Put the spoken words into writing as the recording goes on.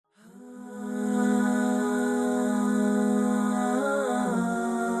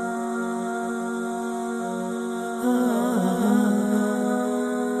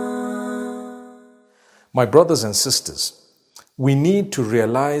My brothers and sisters, we need to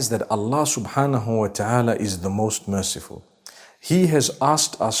realize that Allah subhanahu wa ta'ala is the most merciful. He has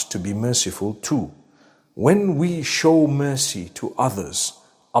asked us to be merciful too. When we show mercy to others,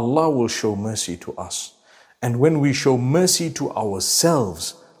 Allah will show mercy to us. And when we show mercy to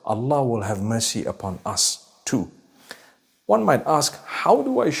ourselves, Allah will have mercy upon us too. One might ask, how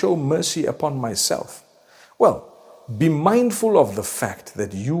do I show mercy upon myself? Well, be mindful of the fact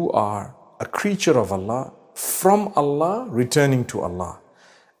that you are a creature of Allah, from Allah, returning to Allah.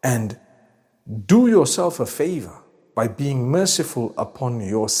 And do yourself a favor by being merciful upon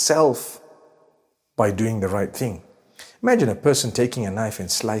yourself by doing the right thing. Imagine a person taking a knife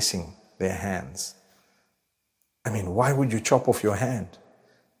and slicing their hands. I mean, why would you chop off your hand?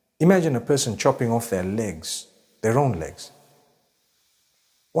 Imagine a person chopping off their legs, their own legs.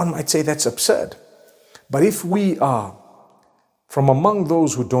 One might say that's absurd. But if we are from among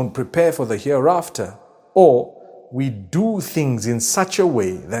those who don't prepare for the hereafter, or we do things in such a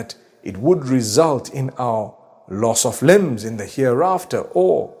way that it would result in our loss of limbs in the hereafter,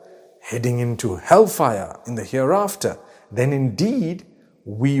 or heading into hellfire in the hereafter, then indeed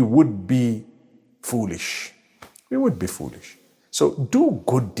we would be foolish. We would be foolish. So do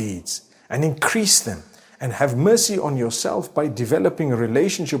good deeds and increase them, and have mercy on yourself by developing a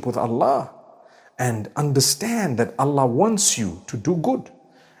relationship with Allah, and understand that Allah wants you to do good,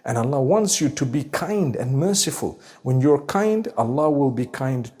 and Allah wants you to be kind and merciful. When you're kind, Allah will be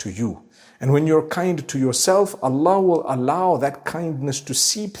kind to you. And when you're kind to yourself, Allah will allow that kindness to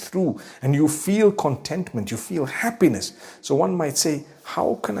seep through, and you feel contentment, you feel happiness. So one might say,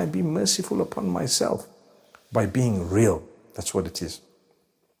 how can I be merciful upon myself? By being real. That's what it is.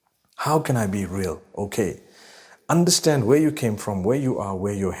 How can I be real? Okay. Understand where you came from, where you are,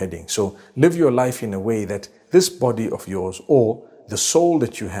 where you're heading. So live your life in a way that this body of yours, or the soul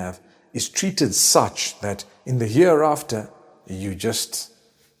that you have, is treated such that in the hereafter you just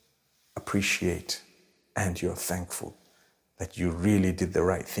appreciate and you're thankful that you really did the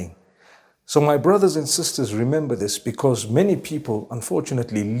right thing. So my brothers and sisters, remember this, because many people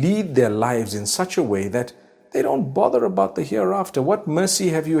unfortunately lead their lives in such a way that they don't bother about the hereafter. What mercy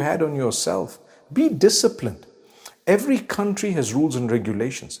have you had on yourself? Be disciplined. Every country has rules and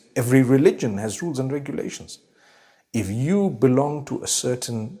regulations. Every religion has rules and regulations. If you belong to a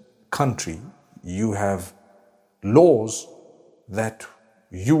certain country, you have laws that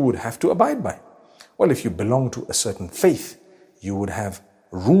you would have to abide by. Well, if you belong to a certain faith, you would have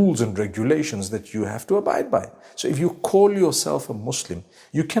rules and regulations that you have to abide by. So if you call yourself a Muslim,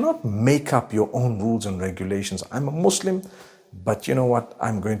 you cannot make up your own rules and regulations. I'm a Muslim, but you know what?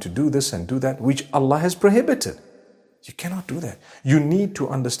 I'm going to do this and do that, which Allah has prohibited. You cannot do that. You need to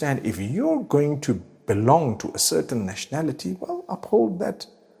understand, if you're going to belong to a certain nationality, well, uphold that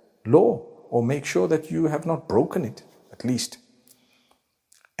law, or make sure that you have not broken it, at least.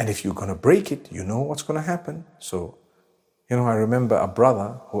 And if you're going to break it, you know what's going to happen. So, I remember a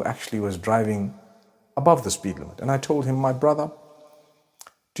brother who actually was driving above the speed limit. And I told him, my brother,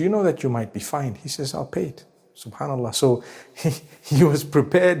 do you know that you might be fined? He says, I'll pay it. Subhanallah. So he was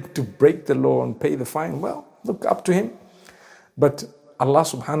prepared to break the law and pay the fine. Well, look up to him. But Allah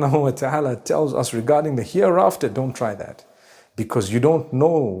subhanahu wa ta'ala tells us regarding the hereafter, don't try that. Because you don't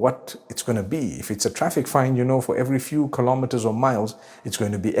know what it's going to be. If it's a traffic fine, for every few kilometers or miles, it's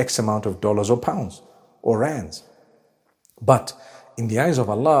going to be X amount of dollars or pounds or rands. But in the eyes of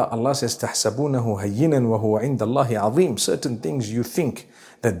Allah, Allah says, تَحْسَبُونَهُ هَيِّنًا وَهُوَ عِنْدَ اللَّهِ عَظِيمٌ. Certain things you think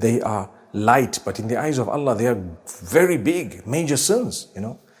that they are light, but in the eyes of Allah, they are very big, major sins,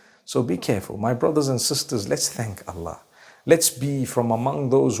 So be careful. My brothers and sisters, let's thank Allah. Let's be from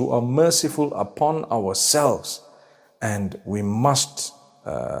among those who are merciful upon ourselves. And we must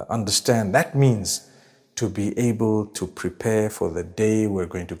understand that means to be able to prepare for the day we're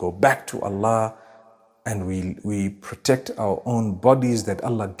going to go back to Allah, and we protect our own bodies that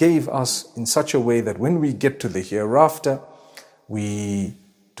Allah gave us in such a way that when we get to the hereafter, we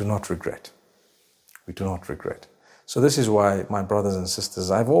do not regret. We do not regret. So this is why, my brothers and sisters,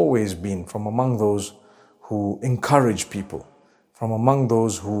 I've always been from among those who encourage people, from among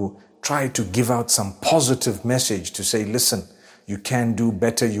those who try to give out some positive message to say, listen, you can do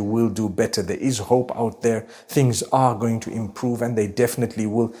better, you will do better. There is hope out there. Things are going to improve, and they definitely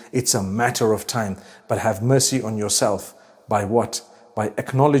will. It's a matter of time. But have mercy on yourself. By what? By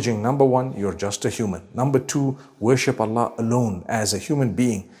acknowledging, number one, you're just a human. Number two, worship Allah alone as a human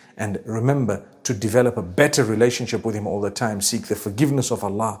being. And remember to develop a better relationship with Him all the time. Seek the forgiveness of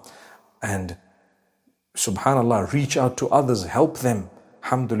Allah. And subhanallah, reach out to others, help them.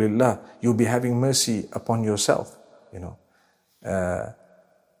 Alhamdulillah, you'll be having mercy upon yourself,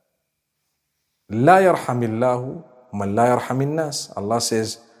 La yarhamillahu man la yarhamin nas. Allah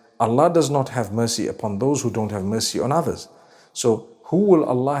says, Allah does not have mercy upon those who don't have mercy on others. So who will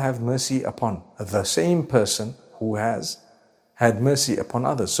Allah have mercy upon? The same person who has had mercy upon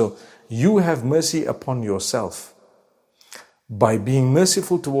others. So you have mercy upon yourself by being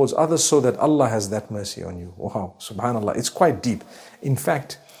merciful towards others so that Allah has that mercy on you. Wow, subhanAllah, it's quite deep. In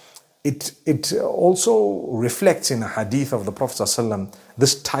fact, it also reflects in a hadith of the Prophet ﷺ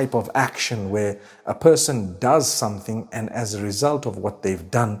this type of action where a person does something and as a result of what they've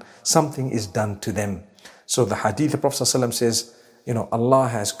done, something is done to them. So the hadith, the Prophet ﷺ says, Allah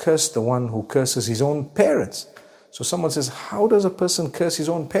has cursed the one who curses his own parents. So someone says, how does a person curse his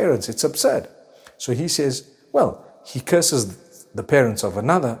own parents? It's absurd. So he says, well, he curses the parents of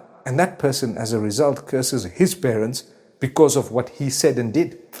another, and that person as a result curses his parents because of what he said and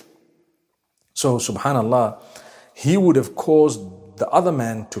did. So subhanallah, he would have caused the other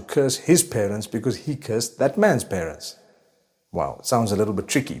man to curse his parents because he cursed that man's parents. Wow, it sounds a little bit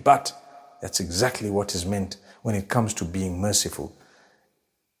tricky, but that's exactly what is meant when it comes to being merciful.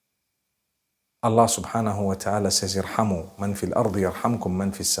 Allah subhanahu wa ta'ala says, Irhamu man fil ardi yarhamkum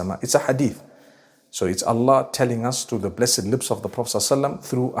man fis sama. It's a hadith. So it's Allah telling us through the blessed lips of the Prophet ﷺ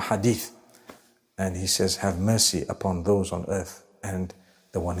through a hadith. And he says, have mercy upon those on earth, and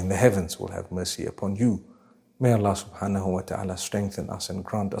the one in the heavens will have mercy upon you. May Allah subhanahu wa ta'ala strengthen us and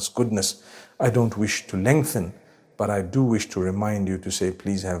grant us goodness. I don't wish to lengthen, but I do wish to remind you to say,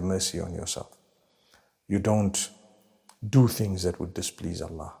 please have mercy on yourself. You don't do things that would displease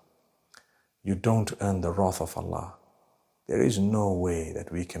Allah. You don't earn the wrath of Allah. There is no way that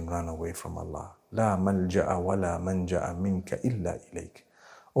we can run away from Allah. La malja'a wa la manja'a minka illa ilayk.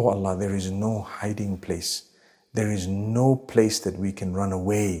 Oh Allah, there is no hiding place. There is no place that we can run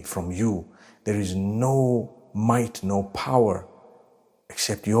away from you. There is no might, no power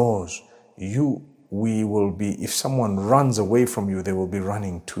except yours. We will be, if someone runs away from you, they will be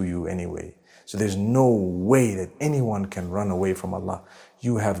running to you anyway. So there's no way that anyone can run away from Allah.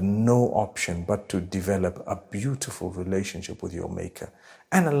 You have no option but to develop a beautiful relationship with your Maker.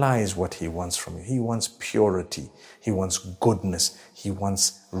 Analyze what He wants from you. He wants purity. He wants goodness. He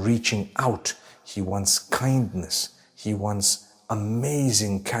wants reaching out. He wants kindness. He wants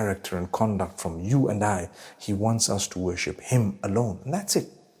amazing character and conduct from you and I. He wants us to worship Him alone. And that's it.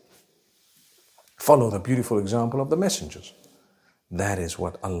 Follow the beautiful example of the messengers. That is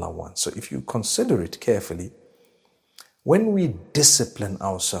what Allah wants. So if you consider it carefully, when we discipline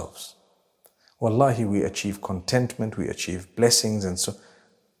ourselves, wallahi, we achieve contentment, we achieve blessings. And so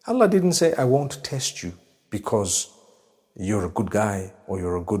Allah didn't say, I won't test you because you're a good guy or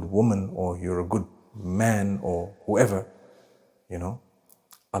you're a good woman or you're a good man or whoever.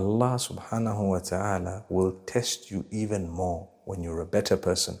 Allah subhanahu wa ta'ala will test you even more when you're a better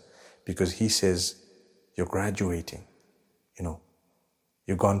person, because He says you're graduating,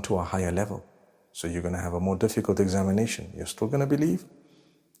 you've gone to a higher level. So you're going to have a more difficult examination. You're still going to believe.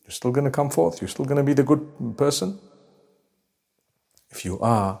 You're still going to come forth. You're still going to be the good person. If you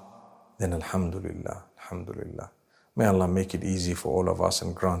are, then alhamdulillah, alhamdulillah. May Allah make it easy for all of us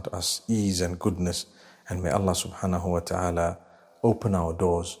and grant us ease and goodness. And may Allah subhanahu wa ta'ala open our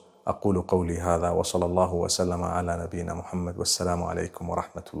doors. أقول قولي هذا وصلى الله وسلم على نبينا محمد والسلام عليكم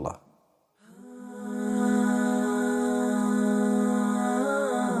ورحمة الله.